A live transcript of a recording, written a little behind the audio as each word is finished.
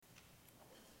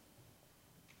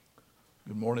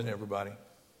Good morning, everybody. As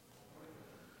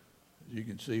you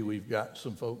can see, we've got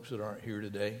some folks that aren't here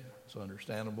today. It's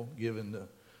understandable, given the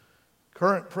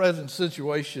current present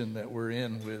situation that we're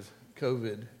in with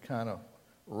COVID kind of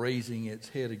raising its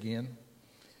head again.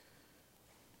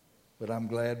 But I'm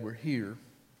glad we're here.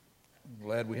 I'm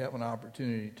glad we have an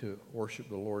opportunity to worship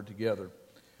the Lord together.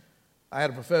 I had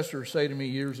a professor say to me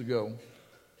years ago,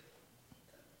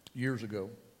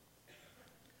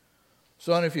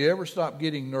 son, if you ever stop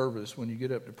getting nervous when you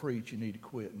get up to preach, you need to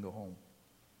quit and go home.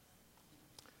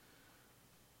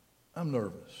 I'm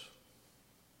nervous.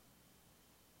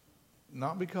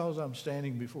 Not because I'm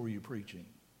standing before you preaching,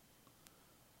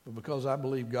 but because I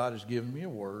believe God has given me a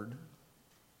word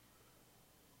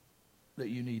that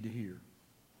you need to hear.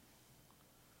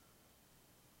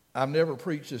 I've never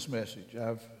preached this message.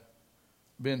 I've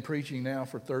been preaching now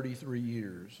for 33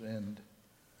 years, and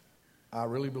I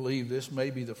really believe this may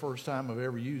be the first time I've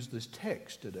ever used this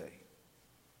text today.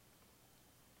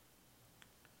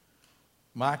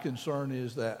 My concern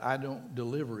is that I don't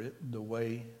deliver it the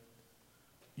way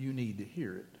you need to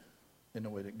hear it, in the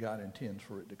way that God intends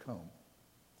for it to come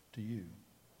to you.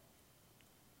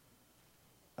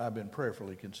 I've been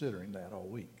prayerfully considering that all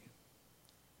week.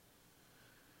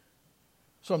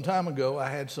 Some time ago, I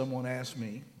had someone ask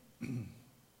me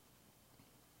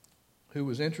who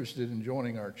was interested in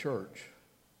joining our church,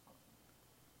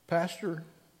 Pastor,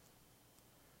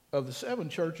 of the 7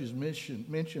 churches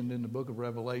mentioned in the book of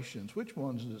Revelations, which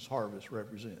ones does Harvest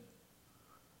represent?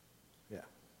 Yeah.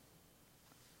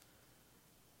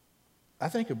 I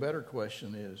think a better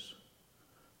question is,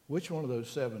 which one of those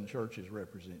 7 churches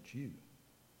represents you?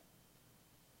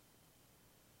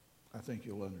 I think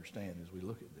you'll understand as we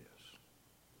look at this.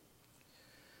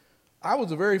 I was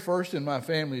the very first in my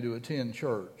family to attend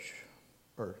church,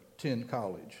 or attend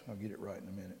college. I'll get it right in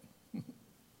a minute.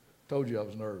 Told you I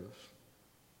was nervous.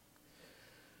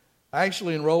 I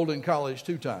actually enrolled in college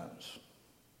 2 times.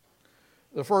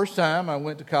 The first time I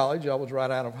went to college, I was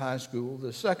right out of high school.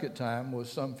 The second time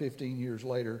was some 15 years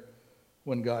later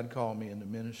when God called me into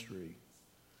ministry.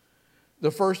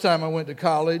 The first time I went to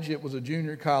college, it was a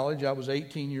junior college. I was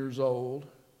 18 years old.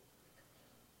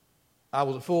 I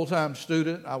was a full-time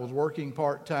student. I was working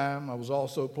part-time. I was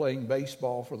also playing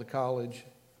baseball for the college.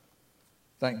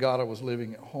 Thank God I was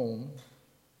living at home.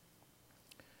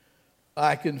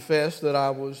 I confess that I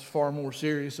was far more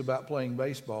serious about playing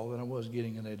baseball than I was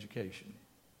getting an education.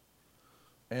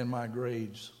 And my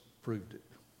grades proved it.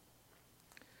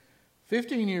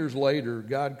 15 years later,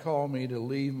 God called me to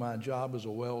leave my job as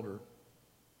a welder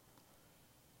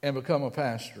and become a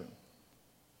pastor.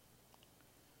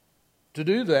 To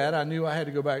do that, I knew I had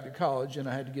to go back to college and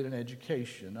I had to get an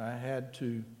education. I had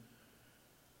to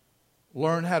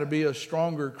learn how to be a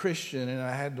stronger Christian, and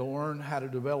I had to learn how to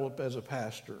develop as a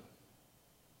pastor.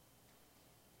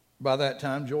 By that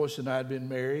time, Joyce and I had been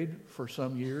married for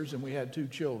some years, and we had 2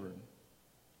 children.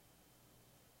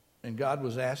 And God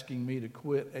was asking me to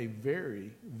quit a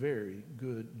very, very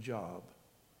good job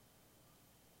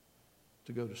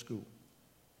to go to school,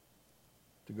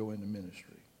 to go into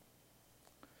ministry.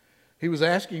 He was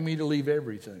asking me to leave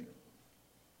everything.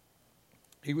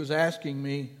 He was asking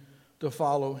me to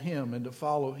follow Him, and to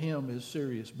follow Him is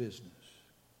serious business.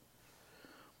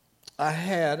 I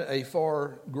had a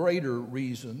far greater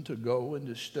reason to go and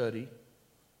to study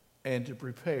and to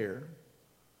prepare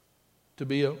to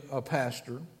be a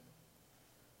pastor.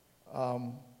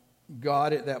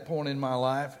 God, at that point in my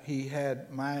life, He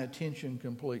had my attention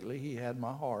completely. He had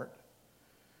my heart.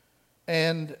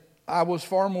 And I was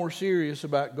far more serious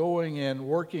about going and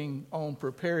working on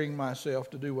preparing myself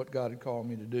to do what God had called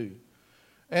me to do.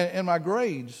 And my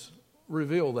grades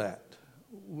reveal that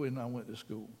when I went to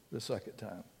school the second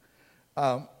time.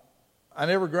 I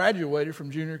never graduated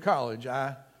from junior college.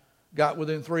 I got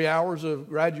within 3 hours of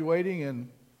graduating and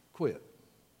quit.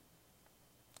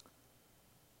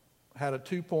 Had a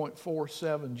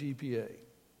 2.47 GPA.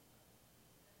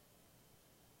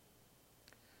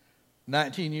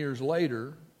 19 years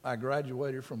later, I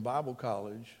graduated from Bible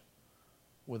college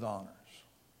with honors.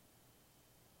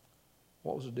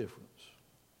 What was the difference?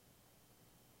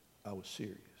 I was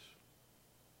serious.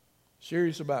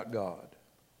 Serious about God.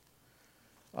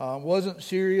 Wasn't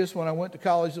serious when I went to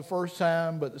college the first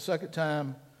time, but the second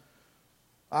time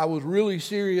I was really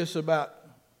serious about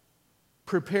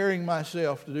preparing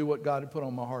myself to do what God had put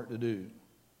on my heart to do.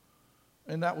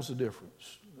 And that was the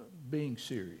difference. Being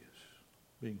serious.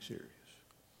 Being serious.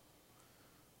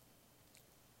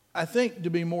 I think,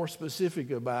 to be more specific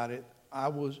about it, I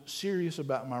was serious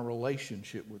about my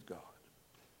relationship with God.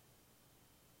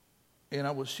 And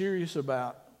I was serious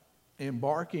about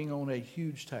embarking on a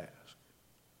huge task.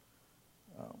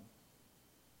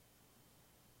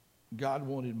 God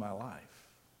wanted my life.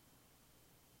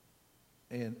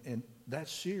 And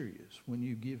that's serious when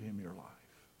you give him your life.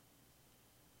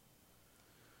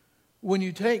 When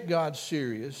you take God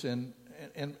serious, and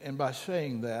by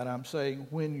saying that, I'm saying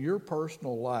when your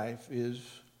personal life is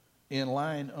in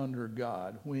line under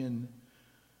God, when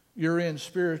you're in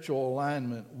spiritual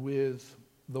alignment with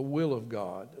the will of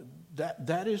God,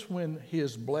 that is when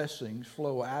his blessings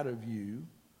flow out of you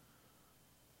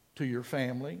to your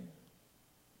family,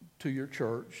 to your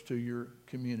church, to your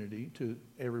community, to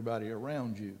everybody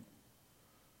around you.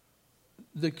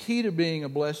 The key to being a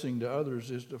blessing to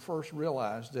others is to first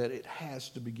realize that it has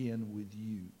to begin with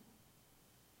you.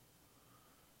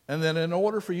 And then in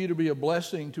order for you to be a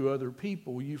blessing to other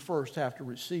people, you first have to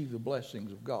receive the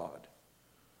blessings of God.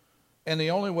 And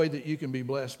the only way that you can be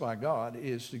blessed by God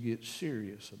is to get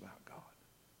serious about God.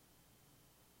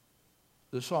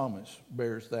 The psalmist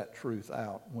bears that truth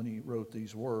out when he wrote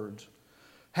these words.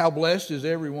 How blessed is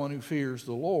everyone who fears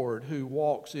the Lord, who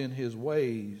walks in his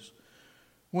ways.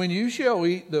 When you shall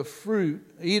eat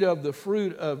of the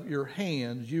fruit of your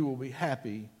hands, you will be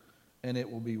happy, and it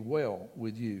will be well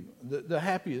with you. The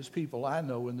happiest people I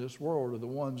know in this world are the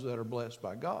ones that are blessed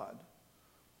by God.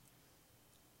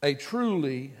 A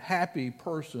truly happy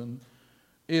person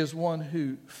is one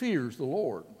who fears the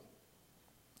Lord.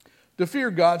 To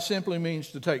fear God simply means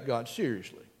to take God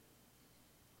seriously.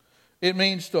 It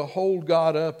means to hold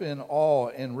God up in awe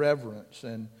and reverence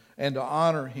and to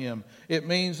honor him. It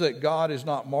means that God is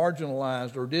not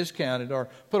marginalized or discounted or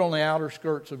put on the outer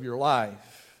skirts of your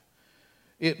life.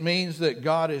 It means that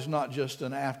God is not just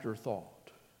an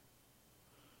afterthought.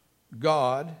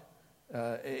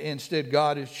 Instead,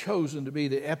 God is chosen to be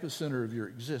the epicenter of your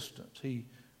existence. He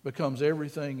becomes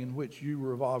everything in which you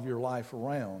revolve your life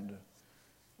around.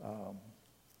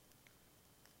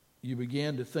 You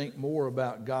begin to think more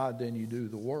about God than you do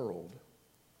the world.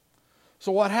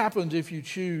 So what happens if you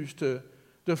choose to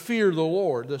fear the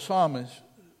Lord? The psalmist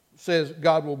says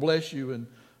God will bless you in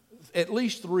at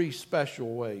least three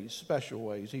special ways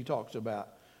he talks about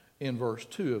in verse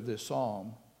 2 of this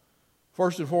psalm.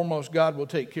 First and foremost, God will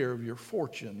take care of your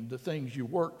fortune, the things you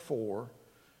worked for.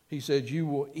 He said you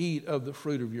will eat of the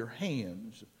fruit of your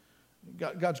hands.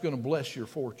 God's going to bless your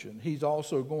fortune. He's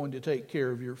also going to take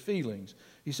care of your feelings.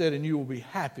 He said, and you will be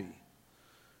happy.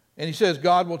 And he says,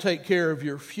 God will take care of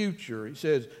your future. He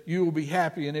says, you will be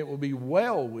happy and it will be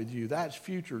well with you. That's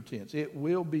future tense. It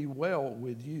will be well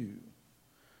with you.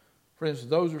 Friends,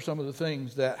 those are some of the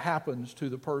things that happens to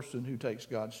the person who takes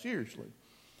God seriously.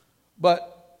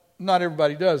 But not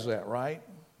everybody does that, right?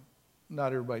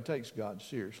 Not everybody takes God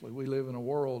seriously. We live in a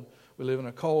world, we live in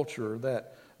a culture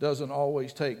that doesn't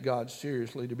always take God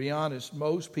seriously. To be honest,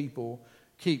 most people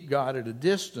keep God at a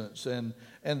distance, and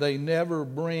they never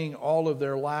bring all of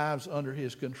their lives under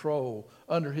his control,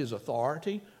 under his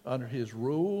authority, under his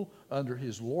rule, under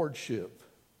his lordship.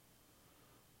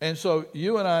 And so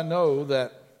you and I know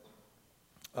that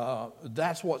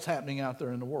that's what's happening out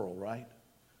there in the world, right?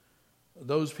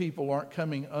 Those people aren't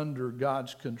coming under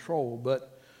God's control.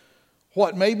 But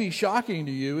what may be shocking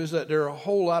to you is that there are a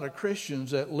whole lot of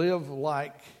Christians that live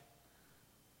like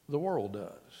the world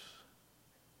does.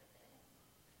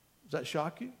 Does that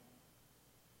shock you?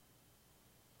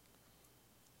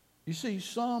 You see,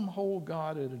 some hold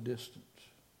God at a distance.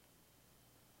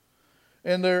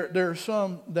 And there are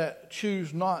some that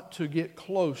choose not to get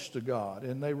close to God,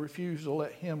 and they refuse to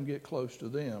let him get close to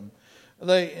them.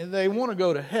 They want to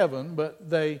go to heaven, but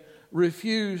they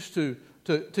refuse to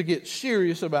get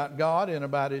serious about God and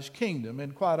about his kingdom.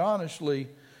 And quite honestly,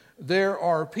 there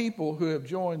are people who have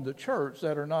joined the church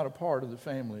that are not a part of the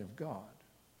family of God.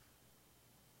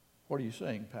 What are you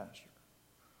saying, Pastor?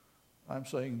 I'm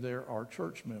saying there are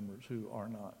church members who are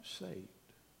not saved.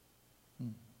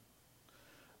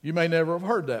 You may never have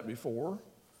heard that before.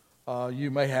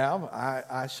 You may have.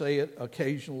 I say it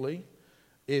occasionally.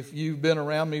 If you've been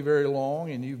around me very long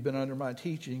and you've been under my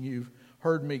teaching, you've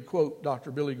heard me quote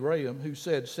Dr. Billy Graham, who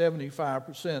said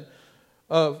 75%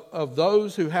 of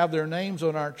those who have their names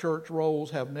on our church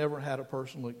rolls have never had a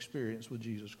personal experience with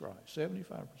Jesus Christ.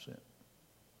 75%.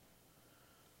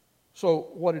 So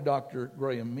what did Dr.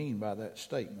 Graham mean by that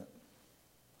statement?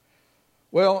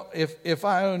 Well, if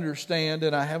I understand,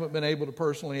 and I haven't been able to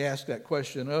personally ask that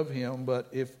question of him, but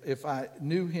if I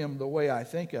knew him the way I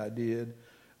think I did,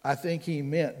 I think he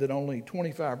meant that only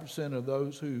 25% of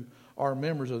those who are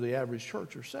members of the average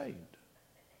church are saved.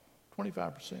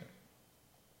 25%.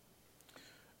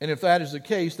 And if that is the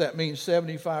case, that means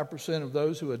 75% of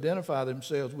those who identify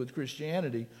themselves with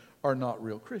Christianity are not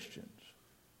real Christians.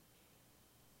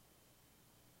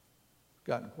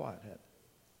 Gotten quiet, hadn't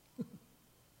it?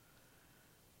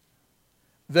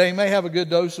 They may have a good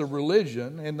dose of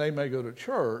religion and they may go to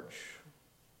church,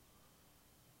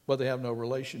 but they have no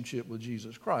relationship with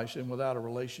Jesus Christ. And without a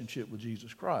relationship with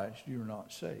Jesus Christ, you're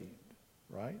not saved,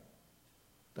 right?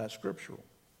 That's scriptural.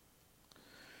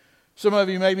 Some of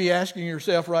you may be asking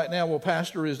yourself right now, well,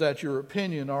 Pastor, is that your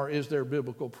opinion or is there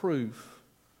biblical proof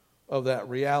of that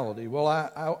reality? Well,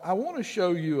 I want to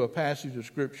show you a passage of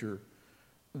Scripture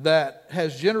that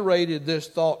has generated this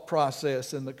thought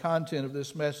process and the content of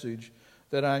this message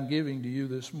that I'm giving to you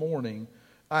this morning.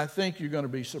 I think you're going to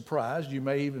be surprised. You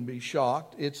may even be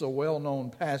shocked. It's a well-known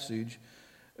passage.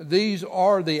 These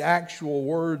are the actual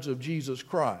words of Jesus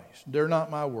Christ. They're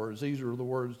not my words. These are the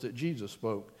words that Jesus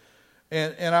spoke.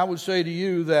 And I would say to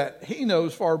you that He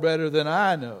knows far better than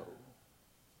I know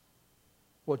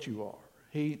what you are.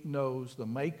 He knows the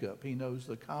makeup. He knows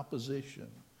the composition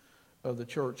of the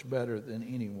church better than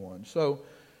anyone. So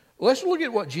let's look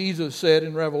at what Jesus said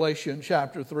in Revelation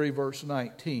chapter 3, verse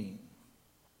 19.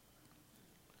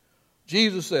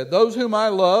 Jesus said, "Those whom I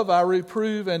love, I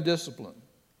reprove and discipline.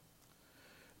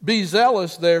 Be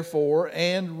zealous, therefore,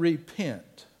 and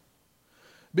repent.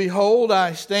 Behold,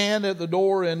 I stand at the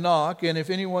door and knock, and if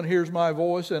anyone hears my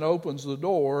voice and opens the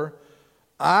door,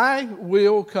 I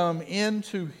will come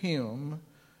into him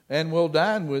and will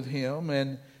dine with him,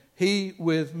 and he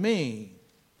with me.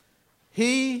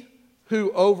 He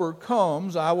who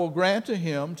overcomes, I will grant to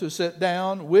him to sit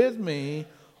down with me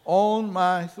on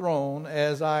my throne,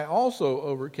 as I also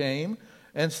overcame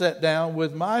and sat down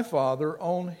with my Father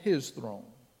on his throne."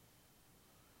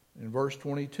 In verse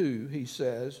 22, he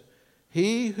says,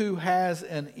 "He who has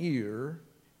an ear,"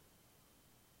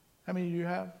 how many do you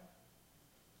have?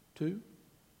 2?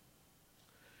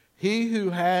 "He who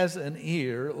has an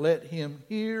ear, let him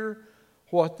hear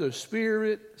what the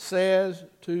Spirit says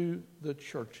to the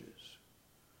churches."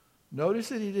 Notice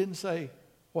that he didn't say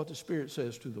what the Spirit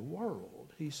says to the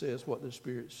world. He says what the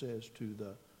Spirit says to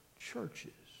the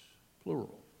churches,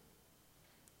 plural.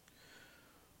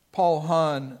 Paul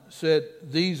Hahn said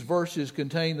these verses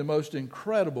contain the most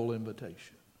incredible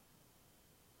invitation.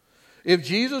 If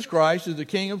Jesus Christ is the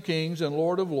King of Kings and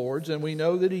Lord of Lords, and we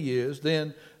know that He is,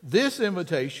 then this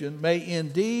invitation may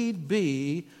indeed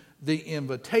be the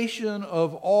invitation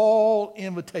of all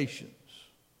invitations.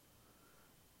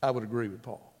 I would agree with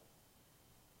Paul.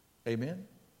 Amen?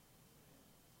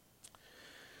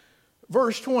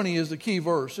 Verse 20 is the key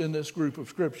verse in this group of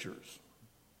scriptures.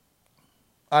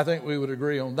 I think we would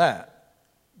agree on that.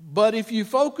 But if you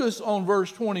focus on verse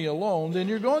 20 alone, then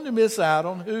you're going to miss out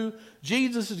on who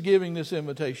Jesus is giving this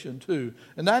invitation to.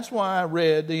 And that's why I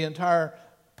read the entire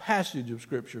passage of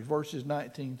Scripture, verses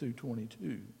 19 through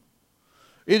 22.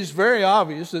 It is very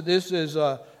obvious that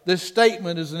this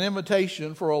statement is an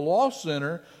invitation for a lost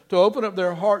sinner to open up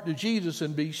their heart to Jesus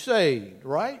and be saved,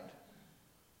 right?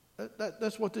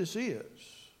 That's what this is.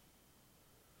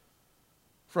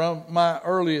 From my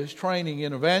earliest training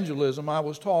in evangelism, I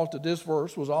was taught that this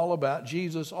verse was all about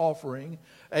Jesus offering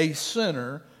a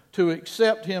sinner to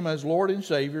accept Him as Lord and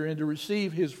Savior and to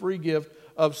receive His free gift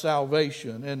of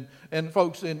salvation. And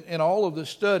folks, in all of the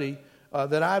study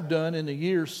that I've done in the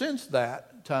years since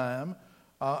that time,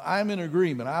 I'm in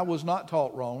agreement. I was not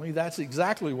taught wrongly. That's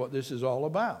exactly what this is all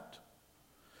about.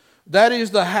 That is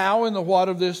the how and the what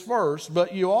of this verse,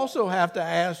 but you also have to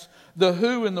ask the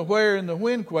who and the where and the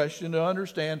when question to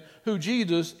understand who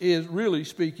Jesus is really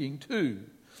speaking to.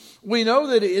 We know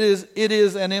that it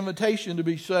is an invitation to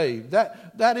be saved.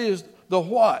 That is the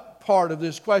what part of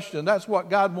this question. That's what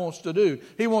God wants to do.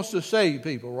 He wants to save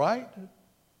people, right?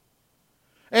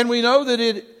 And we know that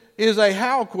it is a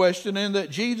how question in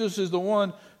that Jesus is the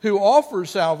one who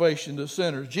offers salvation to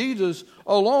sinners. Jesus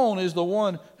alone is the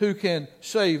one who can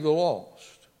save the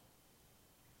lost.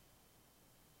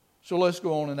 So let's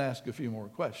go on and ask a few more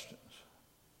questions.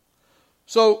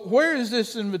 So where is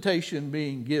this invitation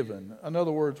being given? In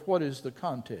other words, what is the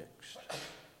context?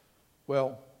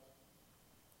 Well,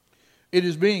 it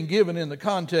is being given in the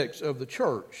context of the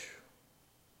church.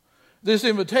 This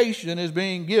invitation is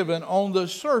being given on the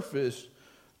surface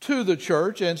to the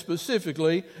church, and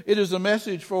specifically, it is a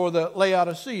message for the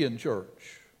Laodicean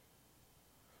church.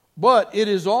 But it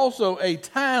is also a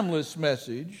timeless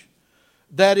message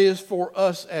that is for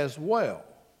us as well.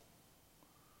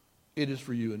 It is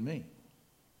for you and me.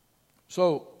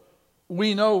 So,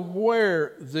 we know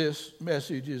where this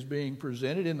message is being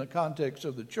presented in the context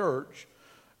of the church,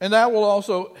 and that will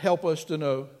also help us to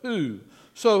know who.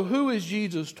 So, who is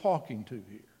Jesus talking to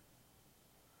here?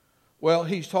 Well,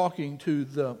 He's talking to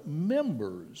the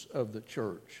members of the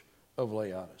church of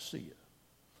Laodicea.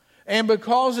 And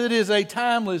because it is a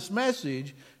timeless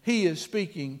message, He is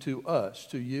speaking to us,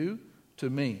 to you, to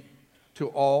me, to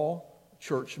all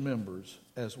church members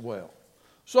as well.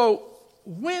 So,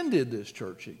 when did this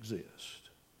church exist?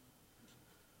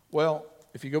 Well,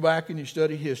 if you go back and you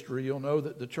study history, you'll know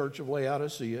that the church of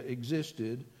Laodicea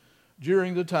existed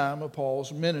during the time of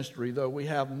Paul's ministry, though we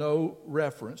have no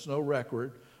reference, no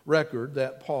record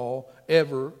that Paul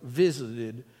ever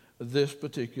visited this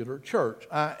particular church.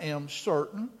 I am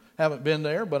certain, haven't been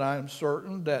there, but I am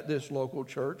certain that this local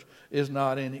church is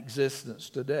not in existence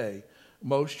today.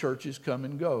 Most churches come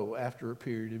and go after a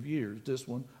period of years. This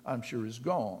one, I'm sure, is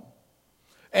gone.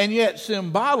 And yet,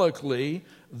 symbolically,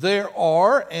 there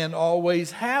are and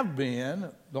always have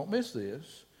been, don't miss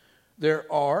this,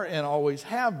 there are and always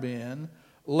have been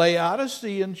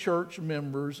Laodicean church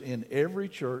members in every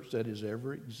church that has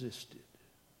ever existed.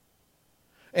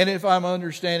 And if I'm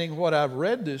understanding what I've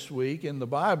read this week in the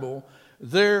Bible,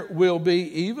 there will be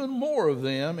even more of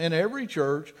them in every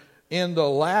church in the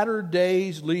latter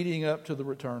days leading up to the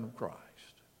return of Christ.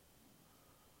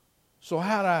 So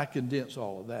how do I condense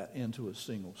all of that into a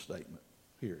single statement?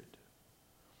 Hear it.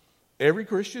 Every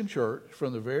Christian church,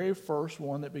 from the very first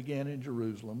one that began in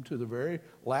Jerusalem to the very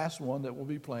last one that will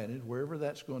be planted, wherever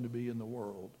that's going to be in the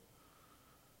world,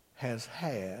 has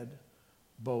had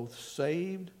both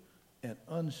saved and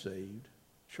unsaved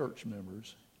church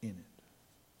members in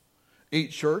it.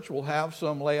 Each church will have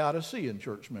some Laodicean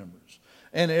church members,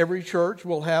 and every church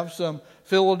will have some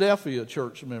Philadelphia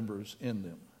church members in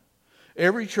them.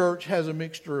 Every church has a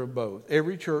mixture of both.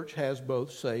 Every church has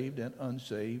both saved and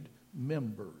unsaved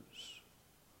members.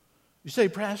 You say,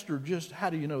 Pastor, just how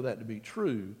do you know that to be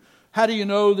true? How do you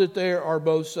know that there are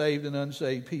both saved and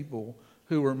unsaved people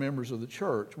who are members of the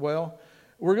church? Well,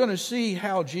 we're going to see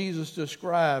how Jesus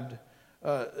described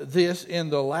this in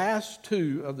the last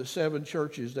two of the 7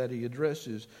 churches that he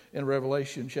addresses in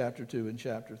Revelation chapter 2 and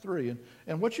chapter 3.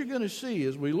 And what you're going to see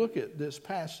as we look at this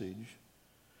passage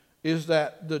is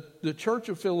that the church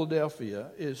of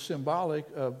Philadelphia is symbolic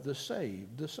of the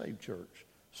saved church,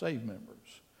 saved members.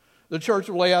 The church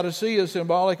of Laodicea is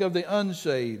symbolic of the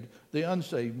unsaved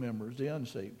members, the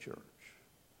unsaved church.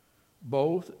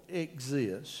 Both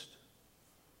exist,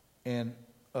 and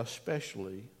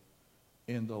especially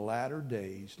in the latter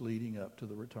days leading up to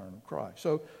the return of Christ.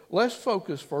 So let's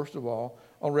focus first of all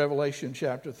on Revelation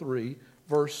chapter 3,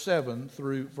 verse 7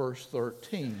 through verse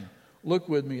 13. Look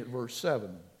with me at verse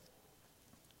 7.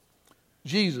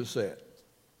 Jesus said,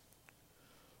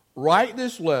 "Write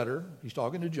this letter," he's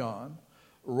talking to John,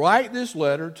 "write this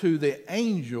letter to the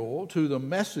angel, to the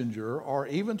messenger, or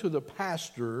even to the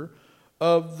pastor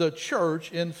of the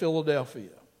church in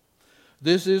Philadelphia.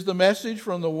 This is the message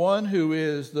from the one who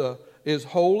is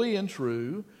holy and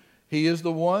true. He is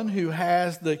the one who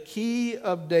has the key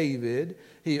of David.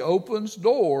 He opens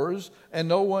doors and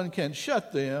no one can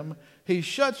shut them. He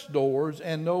shuts doors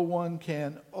and no one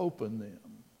can open them."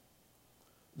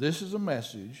 This is a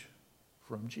message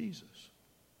from Jesus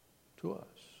to us.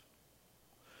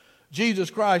 Jesus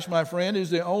Christ, my friend, is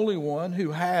the only one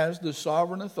who has the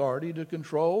sovereign authority to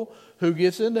control who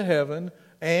gets into heaven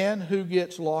and who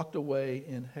gets locked away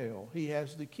in hell. He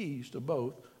has the keys to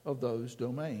both of those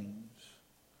domains.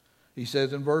 He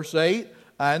says in verse 8,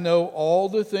 "I know all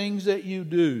the things that you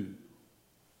do."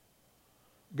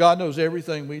 God knows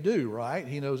everything we do, right?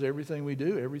 He knows everything we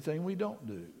do, everything we don't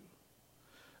do.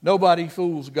 Nobody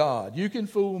fools God. You can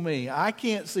fool me. I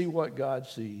can't see what God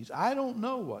sees. I don't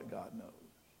know what God knows.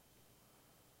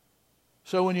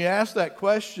 So when you ask that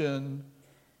question,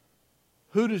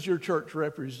 who does your church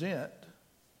represent?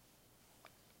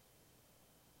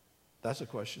 That's a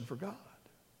question for God.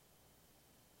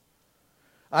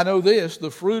 I know this, the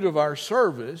fruit of our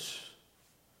service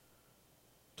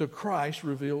to Christ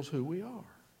reveals who we are.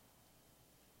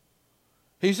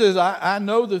 He says, I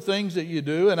know the things that you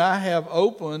do, and I have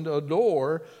opened a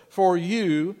door for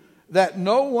you that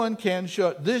no one can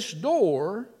shut. This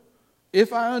door,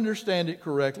 if I understand it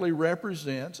correctly,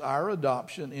 represents our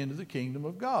adoption into the kingdom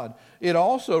of God. It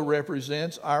also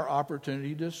represents our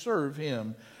opportunity to serve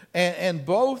Him. And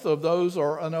both of those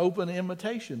are an open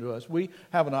invitation to us. We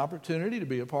have an opportunity to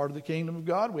be a part of the kingdom of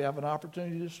God. We have an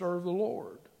opportunity to serve the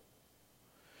Lord.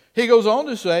 He goes on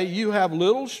to say, "You have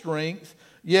little strength,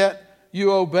 yet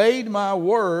you obeyed my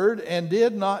word and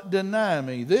did not deny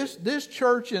me." This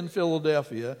church in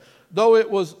Philadelphia, though it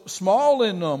was small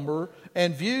in number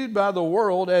and viewed by the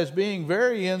world as being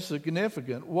very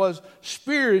insignificant, was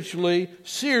spiritually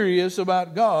serious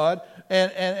about God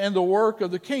and the work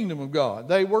of the kingdom of God.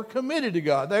 They were committed to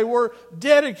God. They were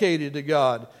dedicated to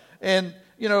God. And,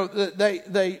 you know,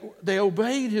 they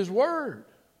obeyed His word.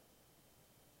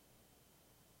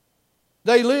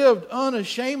 They lived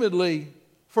unashamedly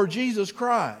for Jesus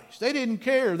Christ. They didn't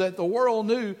care that the world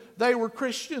knew they were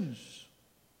Christians.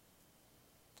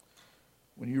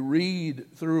 When you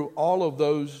read through all of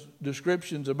those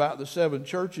descriptions about the 7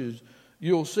 churches,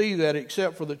 you'll see that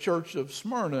except for the church of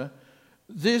Smyrna,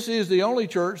 this is the only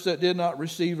church that did not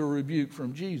receive a rebuke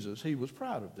from Jesus. He was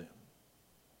proud of them.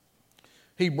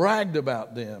 He bragged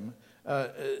about them.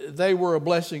 They were a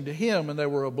blessing to him, and they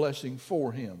were a blessing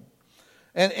for him.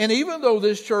 And even though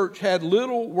this church had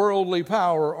little worldly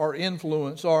power or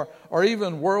influence or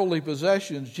even worldly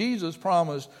possessions, Jesus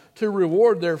promised to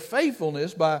reward their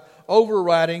faithfulness by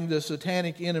overriding the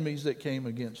satanic enemies that came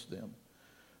against them.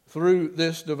 Through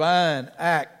this divine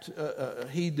act,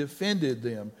 he defended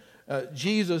them.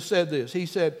 Jesus said this. He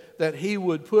said that he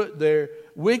would put their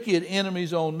wicked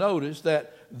enemies on notice,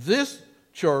 that this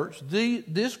church,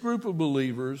 this group of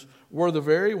believers, were the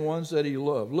very ones that he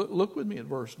loved. Look with me at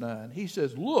verse 9. He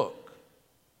says, look,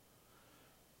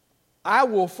 I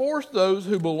will force those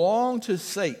who belong to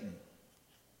Satan.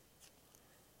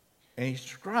 And he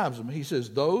describes them. He says,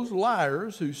 those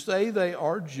liars who say they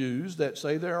are Jews, that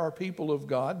say they are people of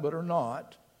God but are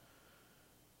not.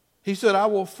 He said, I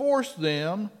will force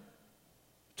them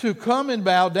to come and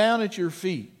bow down at your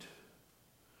feet.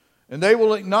 And they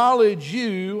will acknowledge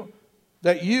you,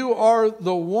 that you are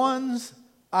the ones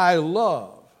I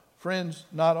love. Friends,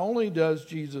 not only does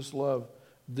Jesus love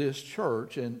this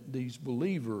church and these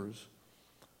believers,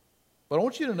 but I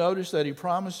want you to notice that he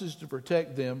promises to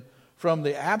protect them from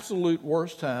the absolute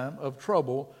worst time of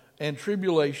trouble and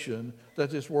tribulation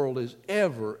that this world is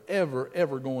ever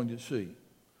going to see.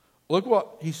 Look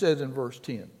what he says in verse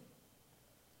 10.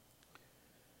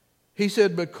 He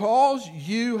said, because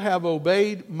you have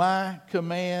obeyed my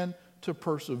command to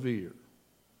persevere.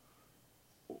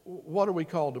 What are we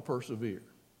called to persevere?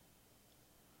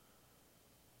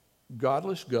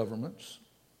 Godless governments,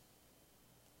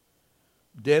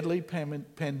 deadly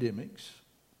pandemics,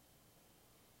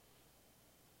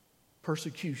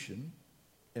 persecution,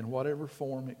 in whatever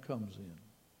form it comes in.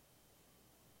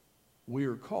 We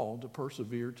are called to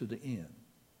persevere to the end.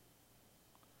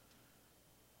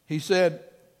 He said,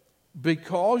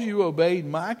 because you obeyed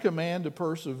my command to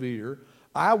persevere,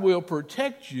 I will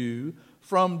protect you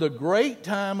from the great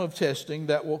time of testing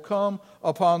that will come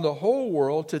upon the whole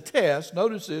world to test,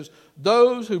 notice this,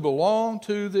 those who belong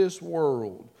to this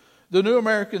world. The New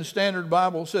American Standard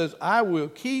Bible says, I will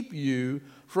keep you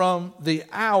from the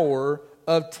hour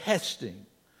of testing.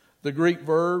 The Greek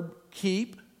verb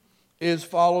keep is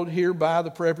followed here by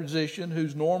the preposition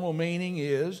whose normal meaning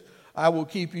is, I will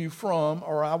keep you from,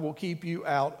 or I will keep you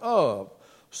out of.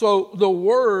 So the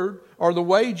word, or the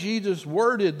way Jesus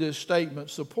worded this statement,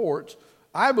 supports,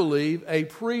 I believe, a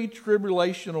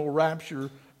pre-tribulational rapture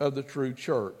of the true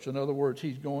church. In other words,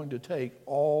 he's going to take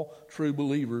all true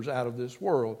believers out of this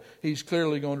world. He's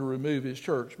clearly going to remove his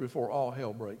church before all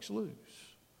hell breaks loose.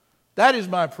 That is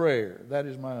my prayer. That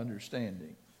is my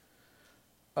understanding.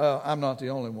 I'm not the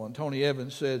only one. Tony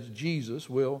Evans says Jesus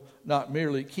will not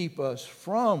merely keep us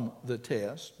from the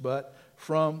test, but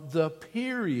from the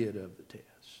period of the test.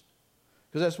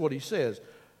 Because that's what he says.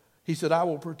 He said, I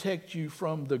will protect you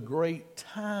from the great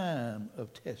time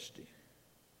of testing.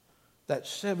 That's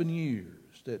 7 years.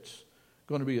 That's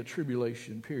going to be a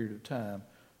tribulation period of time,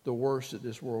 the worst that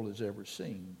this world has ever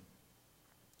seen.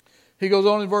 He goes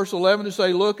on in verse 11 to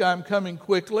say, look, I'm coming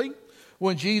quickly.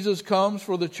 When Jesus comes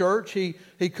for the church, he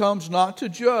comes not to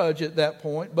judge at that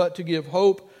point, but to give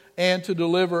hope and to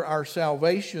deliver our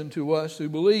salvation to us who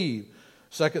believe.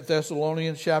 2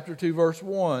 Thessalonians chapter 2, verse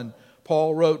 1,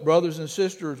 Paul wrote, brothers and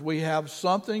sisters, we have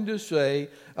something to say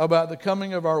about the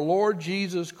coming of our Lord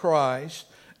Jesus Christ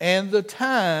and the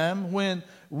time when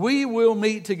we will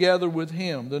meet together with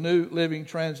him. The New Living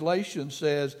Translation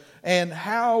says, and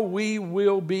how we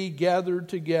will be gathered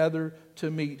together to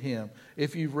meet him.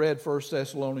 If you've read 1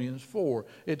 Thessalonians 4,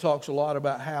 it talks a lot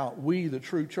about how we, the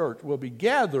true church, will be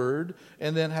gathered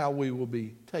and then how we will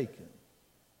be taken,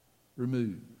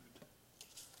 removed.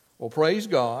 Well, praise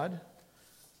God.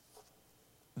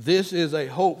 This is a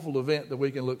hopeful event that we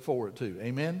can look forward to.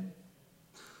 Amen?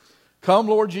 Come,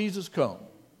 Lord Jesus, come.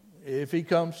 If he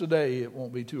comes today, it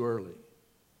won't be too early.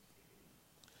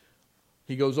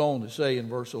 He goes on to say in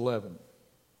verse 11,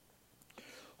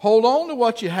 hold on to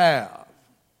what you have.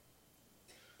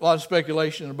 A lot of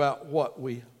speculation about what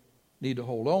we need to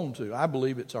hold on to. I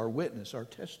believe it's our witness, our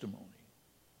testimony.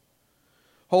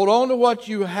 Hold on to what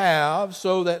you have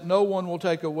so that no one will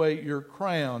take away your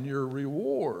crown, your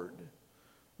reward,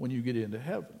 when you get into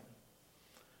heaven.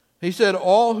 He said,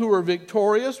 all who are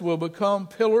victorious will become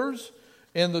pillars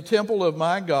in the temple of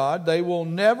my God. They will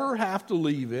never have to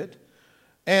leave it.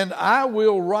 And I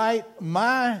will write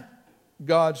my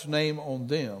God's name on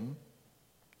them.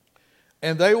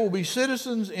 And they will be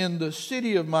citizens in the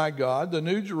city of my God, the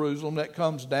new Jerusalem that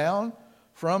comes down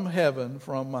from heaven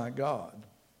from my God.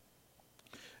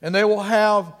 And they will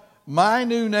have my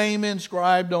new name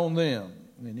inscribed on them.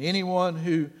 And anyone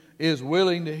who is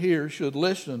willing to hear should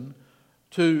listen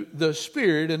to the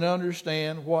Spirit and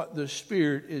understand what the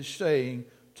Spirit is saying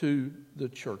to the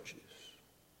churches.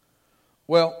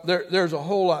 Well, there's a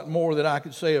whole lot more that I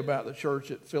could say about the church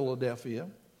at Philadelphia.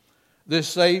 This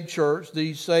saved church,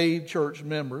 these saved church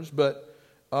members, but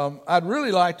I'd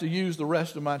really like to use the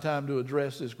rest of my time to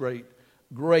address this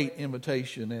great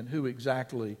invitation and who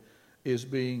exactly is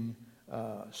being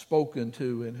spoken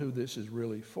to and who this is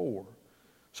really for.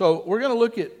 So we're going to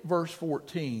look at verse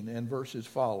 14 and verses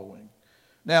following.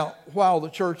 Now, while the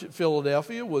church at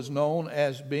Philadelphia was known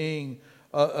as being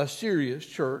a serious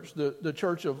church, the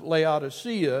church of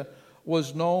Laodicea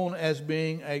was known as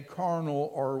being a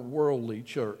carnal or worldly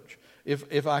church.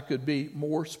 If I could be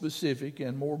more specific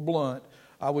and more blunt,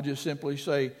 I would just simply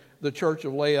say the church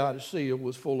of Laodicea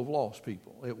was full of lost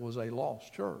people. It was a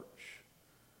lost church.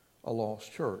 A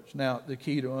lost church. Now, the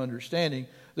key to understanding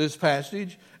this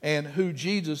passage and who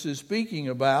Jesus is speaking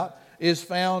about is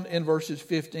found in verses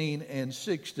 15 and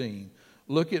 16.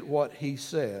 Look at what he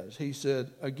says. He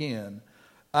said again,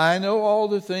 I know all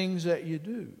the things that you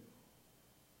do,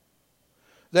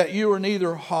 that you are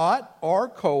neither hot or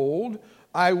cold.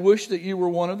 I wish that you were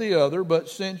one or the other, but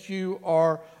since you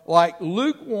are like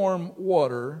lukewarm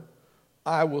water,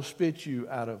 I will spit you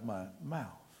out of my mouth.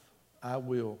 I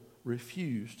will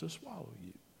refuse to swallow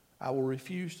you. I will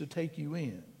refuse to take you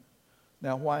in.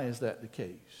 Now, why is that the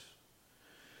case?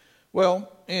 Well,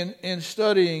 in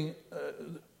studying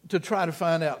to try to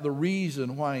find out the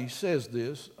reason why he says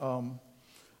this,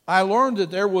 I learned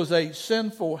that there was a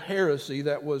sinful heresy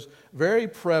that was very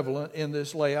prevalent in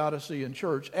this Laodicean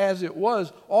church, as it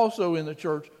was also in the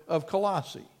church of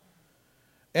Colossae.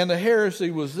 And the heresy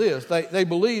was this. They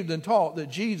believed and taught that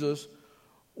Jesus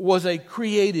was a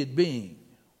created being.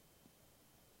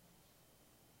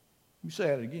 Let me say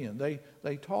that again.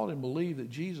 They taught and believed that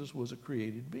Jesus was a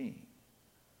created being.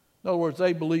 In other words,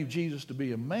 they believed Jesus to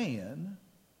be a man,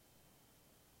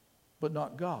 but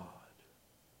not God.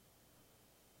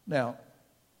 Now,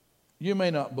 you may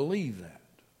not believe that.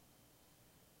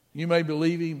 You may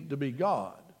believe him to be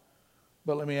God.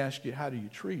 But let me ask you, how do you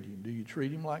treat him? Do you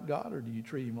treat him like God or do you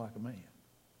treat him like a man?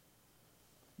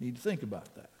 You need to think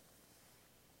about that.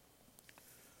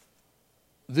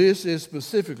 This is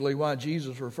specifically why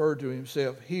Jesus referred to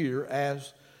himself here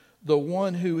as the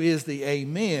one who is the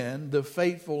Amen, the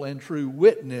faithful and true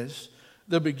witness,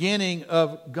 the beginning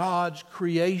of God's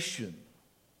creation.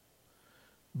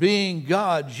 Being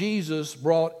God, Jesus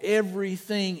brought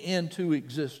everything into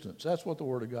existence. That's what the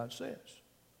Word of God says.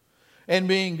 And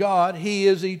being God, he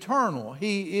is eternal.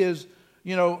 He is,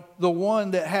 the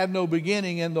one that had no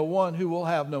beginning and the one who will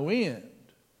have no end.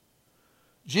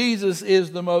 Jesus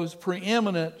is the most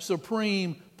preeminent,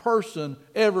 supreme person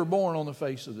ever born on the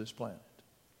face of this planet.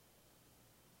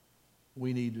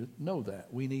 We need to know that.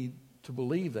 We need to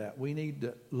believe that. We need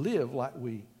to live like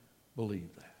we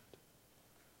believe that.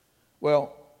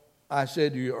 Well, I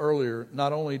said to you earlier,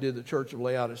 not only did the church of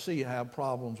Laodicea have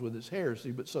problems with its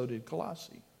heresy, but so did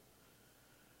Colossae.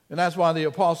 And that's why the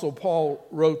Apostle Paul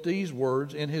wrote these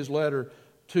words in his letter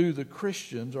to the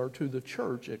Christians or to the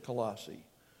church at Colossae.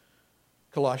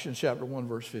 Colossians chapter 1,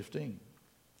 verse 15.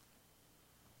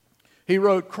 He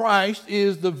wrote, Christ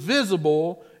is the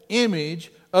visible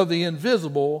image of the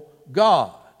invisible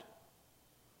God.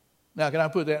 Now, can I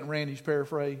put that in Randy's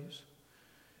paraphrase?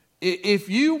 If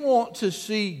you want to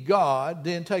see God,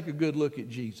 then take a good look at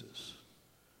Jesus.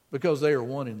 Because they are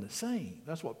one and the same.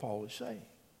 That's what Paul is saying.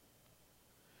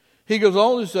 He goes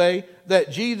on to say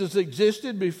that Jesus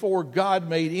existed before God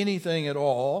made anything at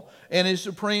all and is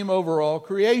supreme over all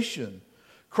creation.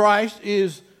 Christ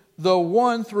is the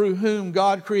one through whom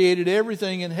God created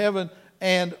everything in heaven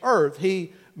and earth.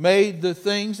 He made the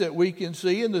things that we can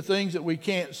see and the things that we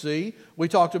can't see. We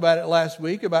talked about it last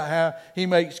week about how he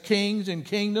makes kings and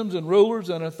kingdoms and rulers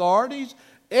and authorities.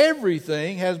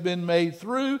 Everything has been made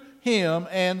through him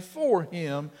and for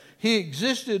him. He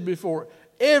existed before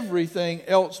everything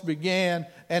else began,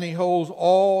 and he holds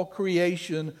all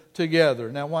creation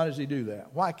together. Now, why does he do that?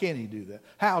 Why can't he do that?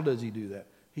 How does he do that?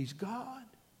 He's God.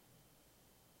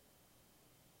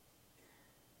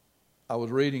 I was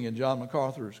reading in John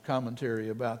MacArthur's commentary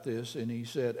about this, and he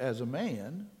said, as a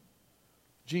man,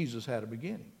 Jesus had a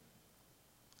beginning.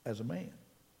 As a man.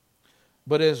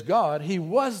 But as God, he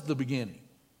was the beginning.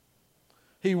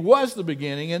 He was the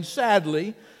beginning, and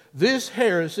sadly, this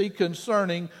heresy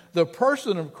concerning the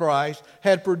person of Christ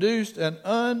had produced an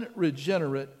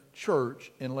unregenerate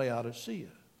church in Laodicea.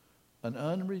 An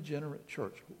unregenerate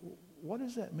church. What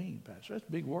does that mean, Pastor? That's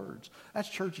big words. That's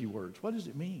churchy words. What does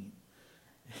it mean?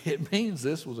 It means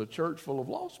this was a church full of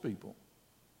lost people.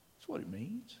 That's what it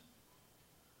means.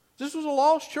 This was a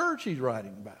lost church he's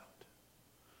writing about.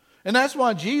 And that's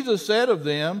why Jesus said of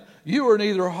them, you are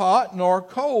neither hot nor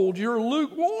cold, you're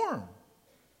lukewarm.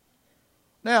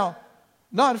 Now,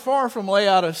 not far from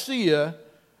Laodicea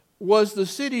was the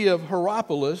city of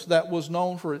Hierapolis that was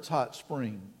known for its hot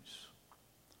springs.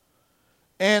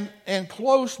 And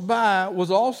close by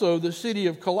was also the city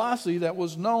of Colossae that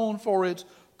was known for its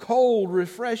cold,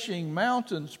 refreshing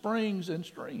mountain springs and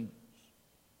streams.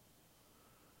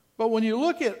 But when you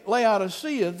look at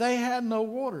Laodicea, they had no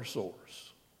water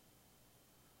source.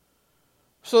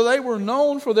 So they were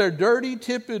known for their dirty,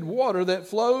 tepid water that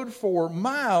flowed for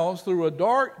miles through a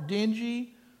dark,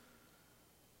 dingy,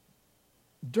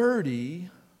 dirty,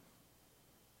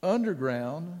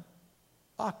 underground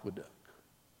aqueduct.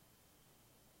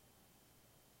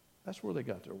 That's where they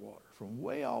got their water. From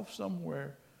way off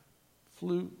somewhere,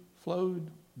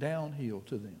 flowed downhill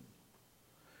to them.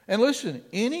 And listen,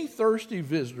 any thirsty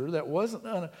visitor that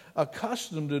wasn't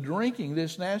accustomed to drinking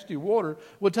this nasty water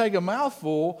would take a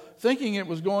mouthful thinking it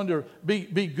was going to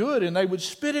be good, and they would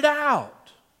spit it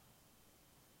out.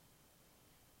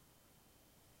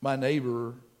 My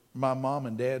neighbor, my mom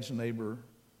and dad's neighbor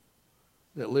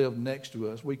that lived next to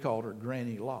us, we called her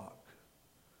Granny Locke.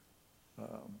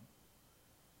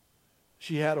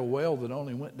 She had a well that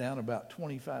only went down about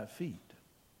 25 feet.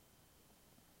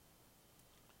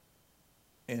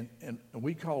 And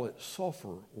we call it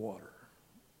sulfur water.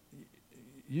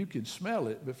 You can smell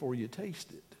it before you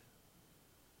taste it.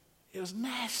 It was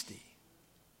nasty.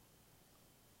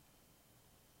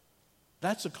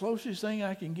 That's the closest thing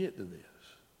I can get to this.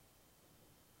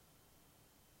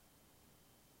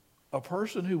 A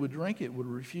person who would drink it would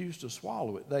refuse to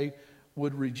swallow it. They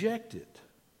would reject it.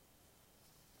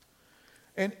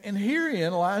 And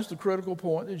herein lies the critical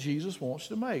point that Jesus wants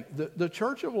to make. The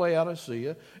church of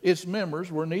Laodicea, its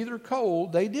members were neither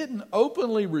cold, they didn't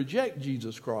openly reject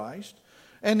Jesus Christ,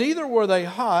 and neither were they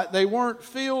hot. They weren't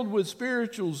filled with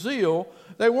spiritual zeal.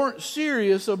 They weren't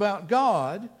serious about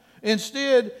God.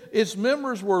 Instead, its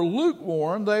members were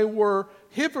lukewarm. They were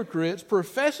hypocrites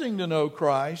professing to know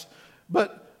Christ,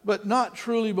 but not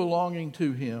truly belonging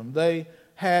to Him. They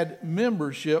had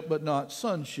membership but not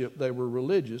sonship. They were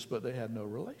religious, but they had no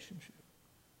relationship.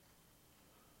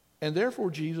 And therefore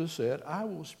Jesus said, I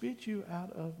will spit you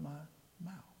out of my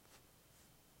mouth.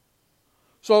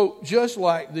 So just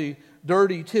like the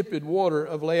dirty, tepid water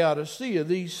of Laodicea,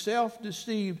 these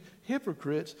self-deceived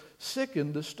hypocrites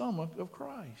sickened the stomach of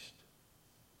Christ.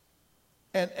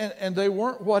 And they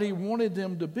weren't what He wanted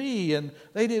them to be, and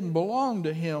they didn't belong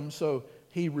to Him, so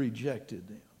He rejected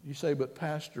them. You say, but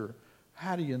Pastor,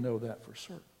 how do you know that for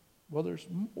certain? Well, there's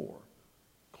more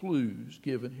clues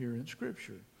given here in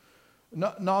Scripture.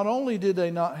 Not only did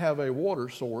they not have a water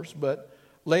source, but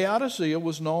Laodicea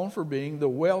was known for being the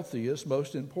wealthiest,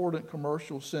 most important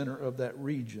commercial center of that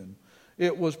region.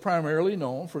 It was primarily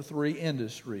known for three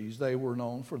industries. They were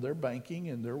known for their banking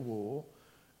and their wool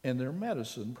and their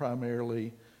medicine.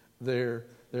 Primarily, they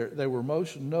were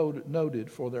most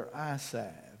noted for their eye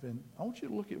salve. And I want you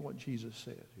to look at what Jesus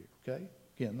said here, okay?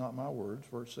 Again, not my words,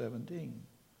 verse 17.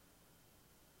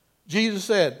 Jesus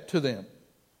said to them,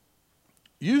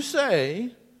 you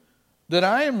say that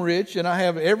I am rich and I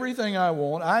have everything I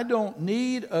want. I don't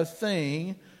need a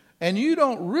thing. And you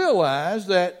don't realize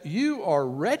that you are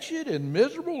wretched and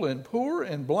miserable and poor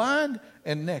and blind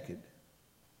and naked.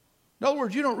 In other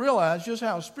words, you don't realize just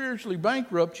how spiritually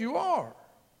bankrupt you are.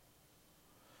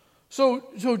 So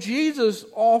Jesus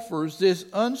offers this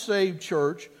unsaved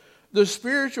church the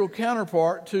spiritual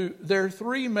counterpart to their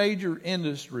three major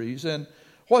industries. And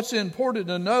what's important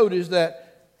to note is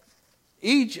that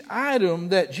each item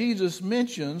that Jesus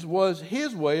mentions was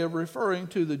His way of referring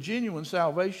to the genuine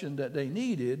salvation that they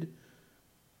needed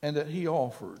and that He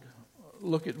offered.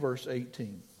 Look at verse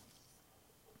 18.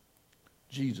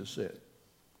 Jesus said,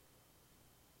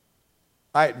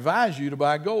 I advise you to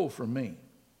buy gold from me.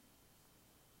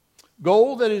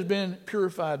 Gold that has been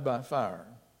purified by fire.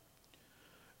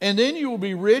 And then you will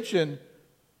be rich, and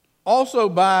also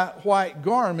buy white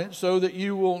garments so that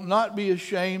you will not be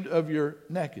ashamed of your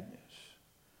nakedness.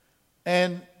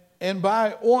 And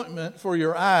buy ointment for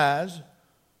your eyes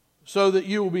so that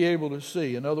you will be able to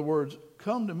see. In other words,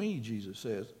 come to me, Jesus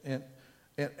says, and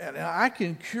I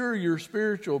can cure your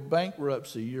spiritual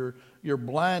bankruptcy, your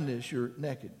blindness, your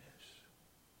nakedness.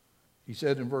 He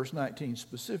said in verse 19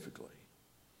 specifically,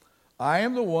 I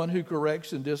am the one who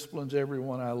corrects and disciplines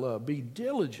everyone I love. Be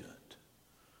diligent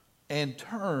and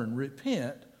turn,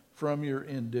 repent from your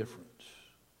indifference.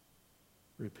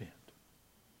 Repent.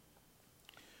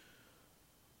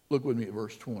 Look with me at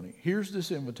verse 20. Here's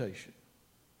this invitation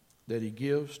that he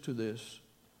gives to this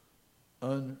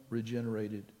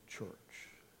unregenerated church.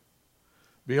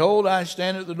 Behold, I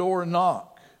stand at the door and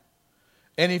knock.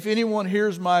 And if anyone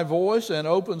hears my voice and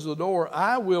opens the door,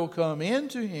 I will come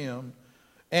into him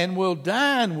and will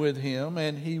dine with him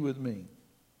and he with me.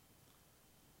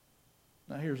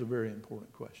 Now here's a very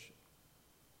important question.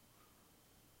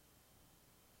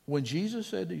 When Jesus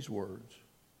said these words,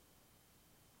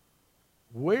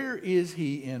 where is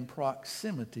he in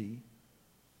proximity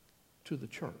to the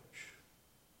church?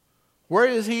 Where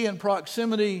is he in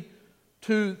proximity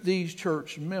to these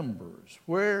church members?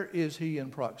 Where is he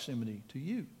in proximity to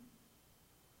you?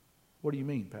 What do you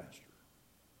mean, Pastor?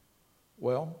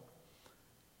 Well,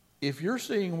 if you're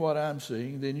seeing what I'm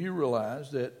seeing, then you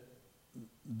realize that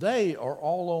they are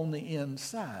all on the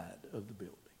inside of the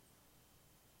building.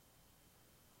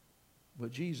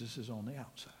 But Jesus is on the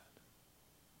outside.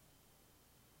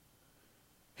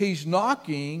 He's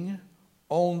knocking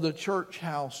on the church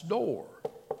house door.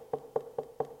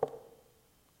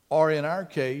 Or in our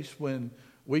case, when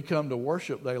we come to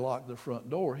worship, they lock the front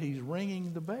door. He's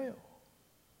ringing the bell.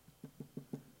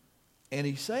 And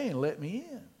he's saying, let me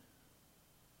in.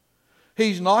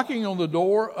 He's knocking on the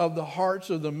door of the hearts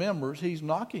of the members. He's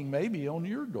knocking maybe on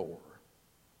your door.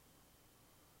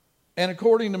 And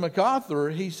according to MacArthur,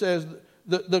 he says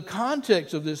the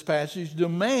context of this passage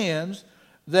demands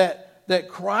that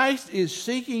Christ is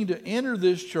seeking to enter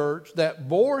this church that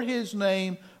bore his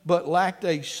name but lacked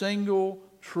a single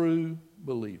true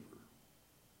believer.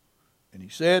 And he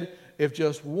said if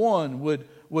just one would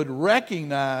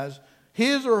recognize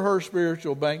his or her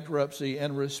spiritual bankruptcy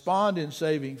and respond in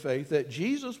saving faith, that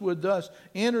Jesus would thus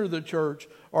enter the church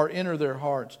or enter their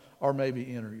hearts or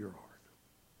maybe enter your heart.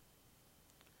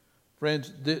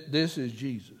 Friends, this is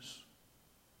Jesus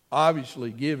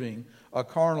obviously giving a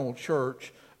carnal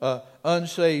church,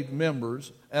 unsaved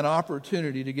members, an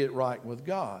opportunity to get right with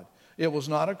God. It was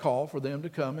not a call for them to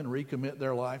come and recommit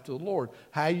their life to the Lord.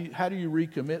 How do you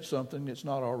recommit something that's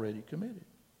not already committed?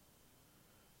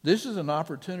 This is an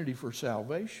opportunity for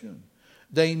salvation.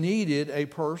 They needed a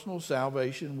personal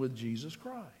salvation with Jesus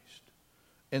Christ.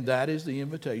 And that is the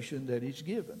invitation that he's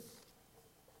given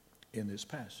in this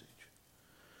passage.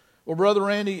 Well, Brother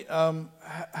Randy,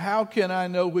 how can I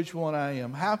know which one I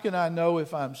am? How can I know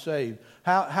if I'm saved?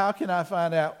 How can I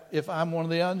find out if I'm one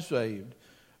of the unsaved?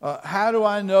 How do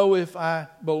I know if I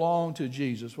belong to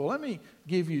Jesus? Well, let me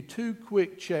give you 2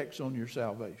 quick checks on your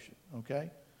salvation, okay?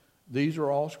 These are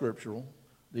all scriptural.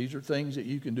 These are things that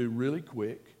you can do really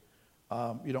quick.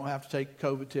 You don't have to take a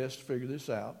COVID test to figure this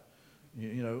out.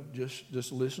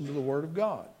 Just listen to the Word of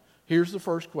God. Here's the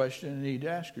first question you need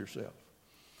to ask yourself.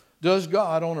 Does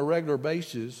God on a regular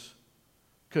basis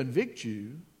convict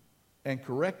you and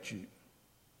correct you?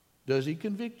 Does he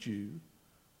convict you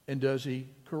and does he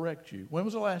correct you? When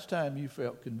was the last time you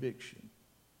felt conviction?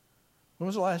 When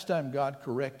was the last time God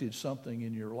corrected something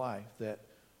in your life that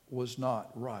was not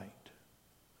right?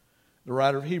 The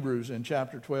writer of Hebrews in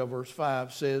chapter 12, verse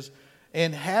 5 says,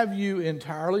 and have you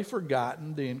entirely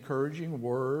forgotten the encouraging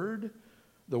word,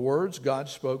 the words God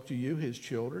spoke to you, his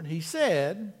children? He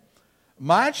said,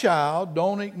 my child,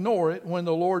 don't ignore it when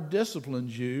the Lord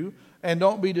disciplines you, and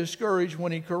don't be discouraged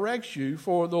when he corrects you,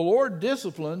 for the Lord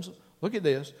disciplines, look at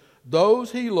this,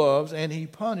 those he loves, and he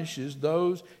punishes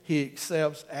those he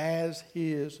accepts as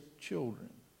his children.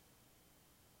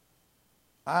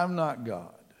 I'm not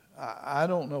God. I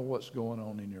don't know what's going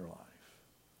on in your life,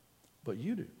 but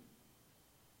you do.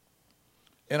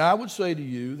 And I would say to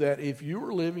you that if you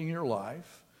are living your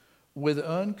life with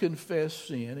unconfessed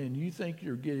sin and you think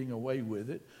you're getting away with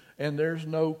it, and there's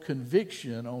no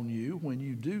conviction on you when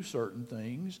you do certain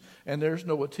things, and there's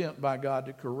no attempt by God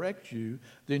to correct you,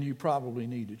 then you probably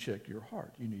need to check your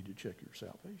heart. You need to check your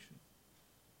salvation.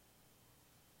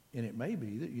 And it may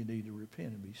be that you need to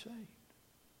repent and be saved.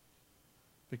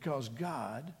 Because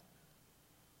God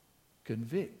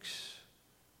convicts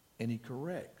and he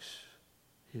corrects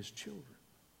his children.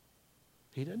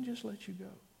 He doesn't just let you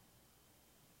go.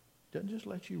 Doesn't just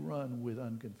let you run with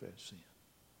unconfessed sin.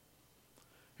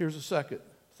 Here's a second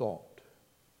thought.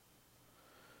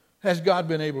 Has God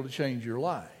been able to change your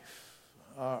life?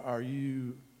 Are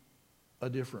you a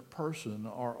different person,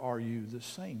 or are you the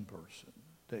same person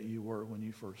that you were when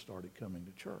you first started coming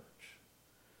to church?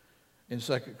 In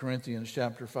 2 Corinthians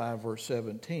chapter 5, verse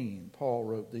 17, Paul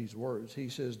wrote these words. He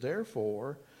says,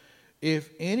 therefore,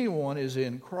 if anyone is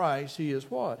in Christ, he is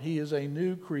what? He is a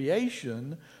new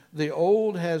creation. The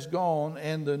old has gone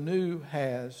and the new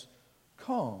has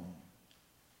come.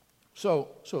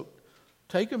 So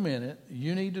take a minute.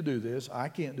 You need to do this. I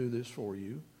can't do this for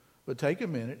you. But take a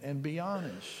minute and be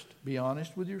honest. Be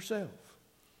honest with yourself.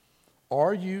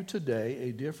 Are you today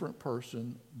a different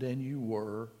person than you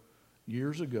were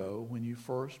years ago when you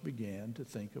first began to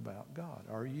think about God?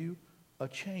 Are you a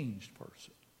changed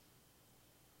person?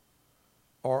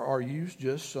 Or are you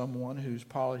just someone who's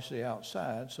polished the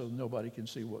outside so nobody can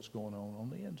see what's going on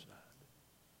the inside?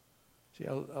 See,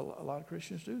 a lot of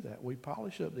Christians do that. We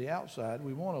polish up the outside.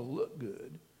 We want to look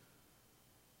good.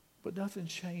 But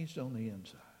nothing's changed on the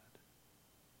inside.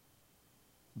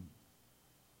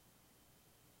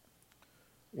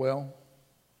 Well,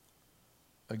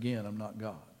 again, I'm not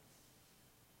God.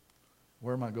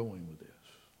 Where am I going with this?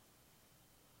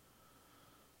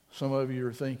 Some of you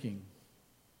are thinking,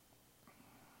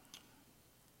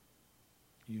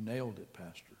 you nailed it,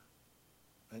 Pastor.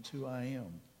 That's who I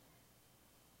am.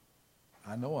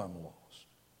 I know I'm lost.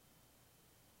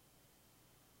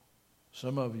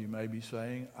 Some of you may be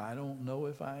saying, I don't know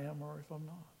if I am or if I'm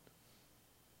not.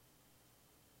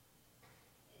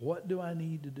 What do I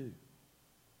need to do?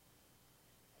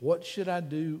 What should I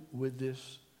do with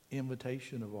this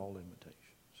invitation of all invitations?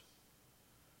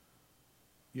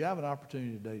 You have an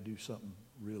opportunity today to do something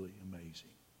really amazing.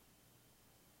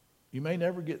 You may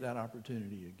never get that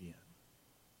opportunity again.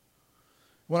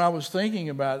 When I was thinking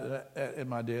about it at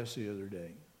my desk the other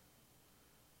day,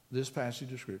 this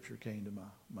passage of Scripture came to my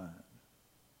mind,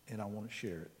 and I want to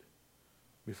share it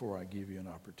before I give you an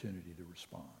opportunity to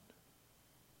respond.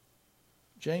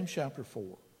 James chapter 4.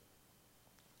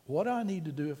 What do I need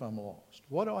to do if I'm lost?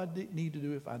 What do I need to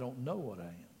do if I don't know what I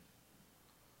am?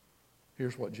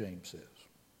 Here's what James says.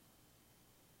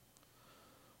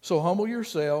 So humble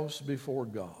yourselves before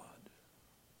God.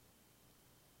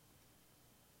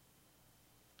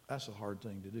 That's a hard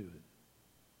thing to do,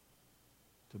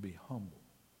 to be humble.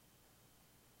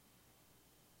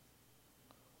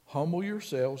 Humble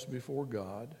yourselves before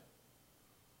God.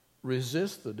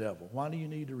 Resist the devil. Why do you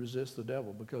need to resist the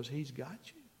devil? Because he's got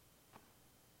you.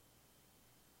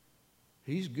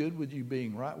 He's good with you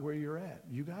being right where you're at.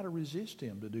 You got to resist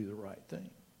him to do the right thing.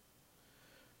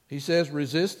 He says,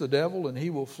 resist the devil and he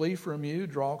will flee from you.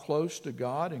 Draw close to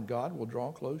God and God will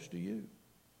draw close to you.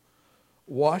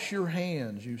 Wash your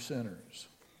hands, you sinners.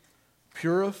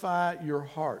 Purify your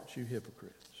hearts, you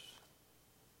hypocrites.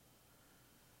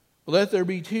 Let there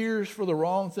be tears for the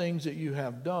wrong things that you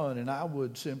have done, and I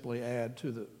would simply add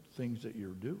to the things that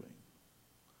you're doing.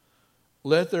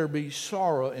 Let there be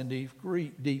sorrow and deep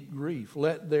grief.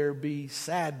 Let there be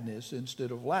sadness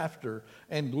instead of laughter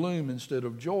and gloom instead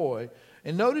of joy.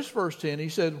 And notice verse 10, he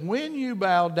said, when you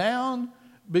bow down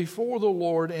before the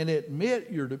Lord and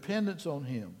admit your dependence on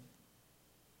him,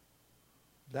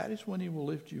 that is when he will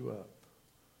lift you up.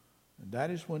 And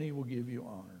that is when he will give you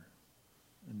honor.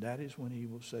 And that is when he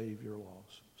will save your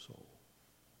lost soul.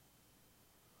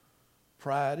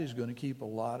 Pride is going to keep a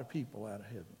lot of people out of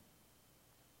heaven.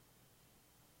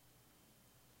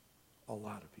 A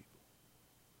lot of people.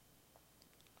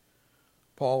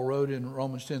 Paul wrote in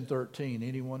Romans 10:13,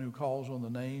 anyone who calls on the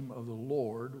name of the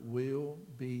Lord will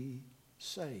be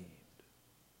saved.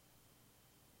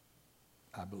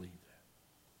 I believe